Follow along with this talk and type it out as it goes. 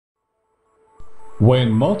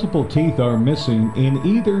When multiple teeth are missing in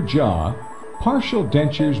either jaw, partial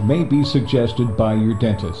dentures may be suggested by your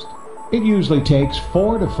dentist. It usually takes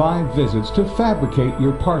 4 to 5 visits to fabricate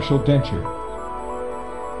your partial denture.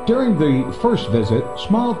 During the first visit,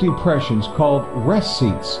 small depressions called rest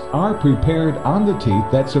seats are prepared on the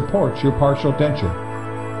teeth that support your partial denture.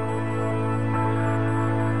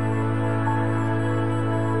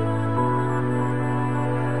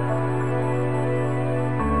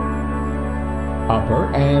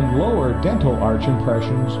 Upper and lower dental arch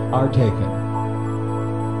impressions are taken.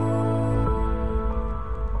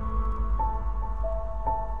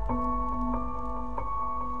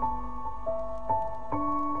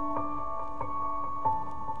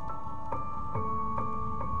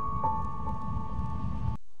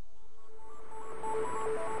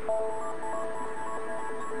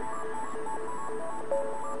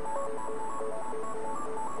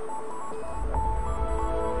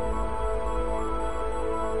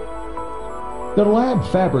 The lab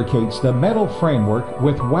fabricates the metal framework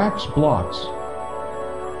with wax blocks.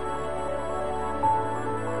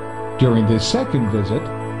 During the second visit,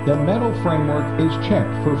 the metal framework is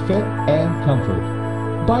checked for fit and comfort.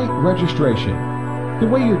 Bite registration, the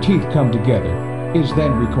way your teeth come together, is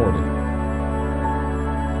then recorded.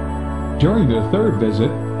 During the third visit,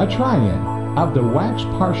 a try-in of the wax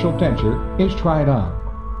partial denture is tried on.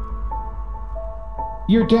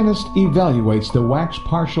 Your dentist evaluates the wax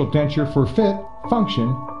partial denture for fit,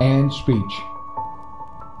 function, and speech.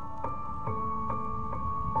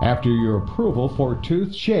 After your approval for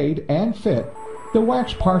tooth shade and fit, the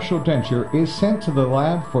wax partial denture is sent to the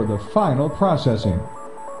lab for the final processing.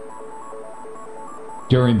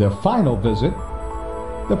 During the final visit,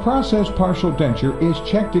 the processed partial denture is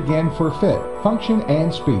checked again for fit, function,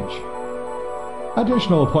 and speech.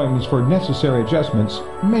 Additional appointments for necessary adjustments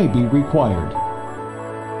may be required.